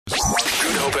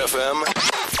Hope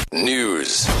FM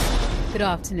News. Good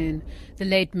afternoon. The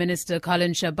late Minister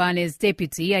Collins Chabane's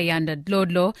deputy, Ayandla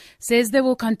Dlodlo, says they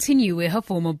will continue where her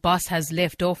former boss has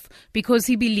left off because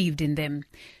he believed in them.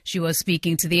 She was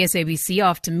speaking to the SABC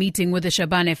after meeting with the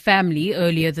Chabane family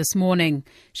earlier this morning.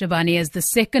 Chabane is the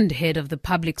second head of the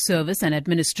public service and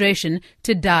administration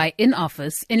to die in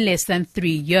office in less than 3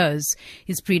 years.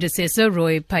 His predecessor,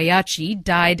 Roy Payachi,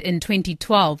 died in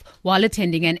 2012 while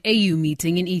attending an AU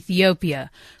meeting in Ethiopia.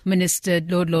 Minister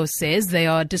Dlodlo says they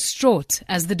are distraught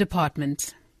as the department.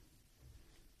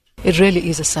 It really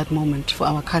is a sad moment for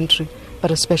our country, but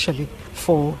especially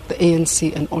for the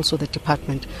ANC and also the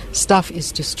department. Staff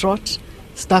is distraught.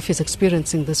 Staff is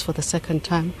experiencing this for the second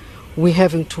time. We're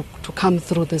having to come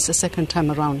through this a second time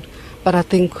around. But I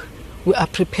think we are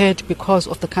prepared because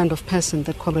of the kind of person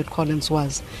that Comrade Collins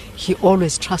was. He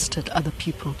always trusted other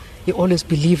people. He always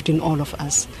believed in all of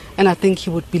us. And I think he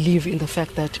would believe in the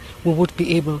fact that we would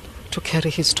be able to carry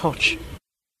his torch.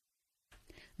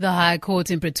 The High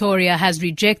Court in Pretoria has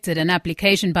rejected an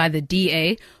application by the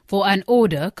DA for an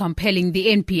order compelling the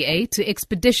NPA to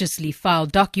expeditiously file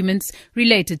documents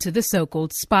related to the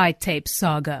so-called spy tape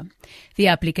saga. The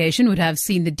application would have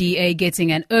seen the DA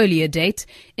getting an earlier date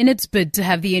in its bid to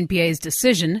have the NPA's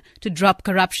decision to drop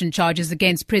corruption charges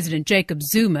against President Jacob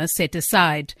Zuma set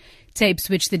aside. Tapes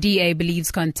which the DA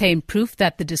believes contain proof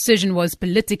that the decision was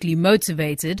politically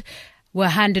motivated were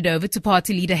handed over to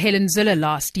party leader Helen Zille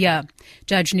last year.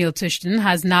 Judge Neil Tushton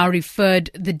has now referred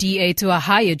the DA to a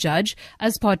higher judge,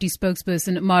 as party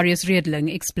spokesperson Marius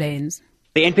Redling explains.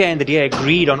 The NPA and the DA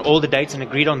agreed on all the dates and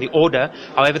agreed on the order.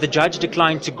 However, the judge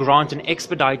declined to grant an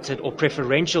expedited or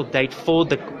preferential date for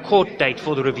the court date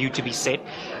for the review to be set,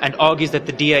 and argues that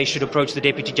the DA should approach the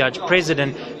Deputy Judge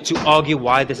President to argue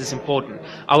why this is important.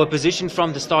 Our position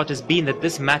from the start has been that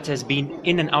this matter has been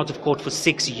in and out of court for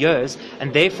 6 years,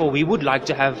 and therefore we would like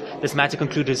to have this matter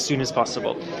concluded as soon as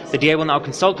possible. The DA will now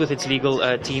consult with its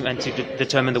legal team and to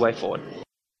determine the way forward.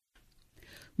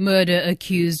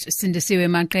 Murder-accused Sindisiwe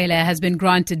Manqele has been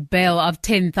granted bail of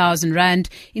 10,000 rand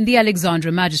in the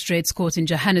Alexandra Magistrates Court in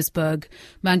Johannesburg.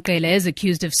 Manqele is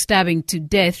accused of stabbing to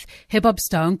death hip-hop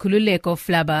star Nkululeko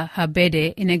Flaba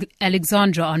Habede in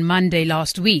Alexandra on Monday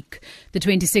last week. The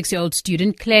 26-year-old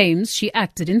student claims she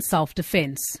acted in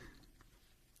self-defense.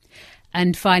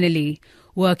 And finally,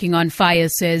 Working on Fire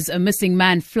says a missing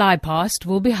man flypast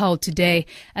will be held today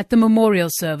at the memorial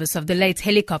service of the late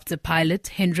helicopter pilot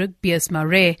Hendrik Beers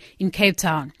Maree in Cape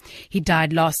Town. He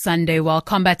died last Sunday while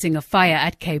combating a fire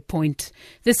at Cape Point.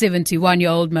 The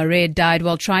 71-year-old Maree died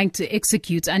while trying to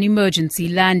execute an emergency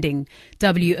landing.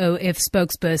 WOF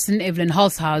spokesperson Evelyn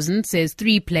Holzhausen says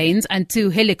 3 planes and 2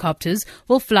 helicopters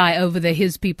will fly over the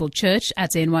His People Church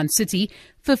at N1 City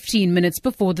 15 minutes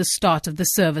before the start of the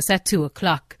service at 2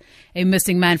 o'clock. A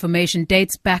missing man formation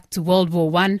dates back to World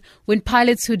War I, when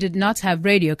pilots who did not have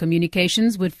radio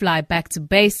communications would fly back to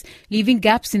base, leaving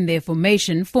gaps in their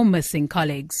formation for missing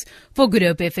colleagues. For Good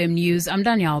Hope FM News, I'm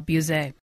Danielle Buse.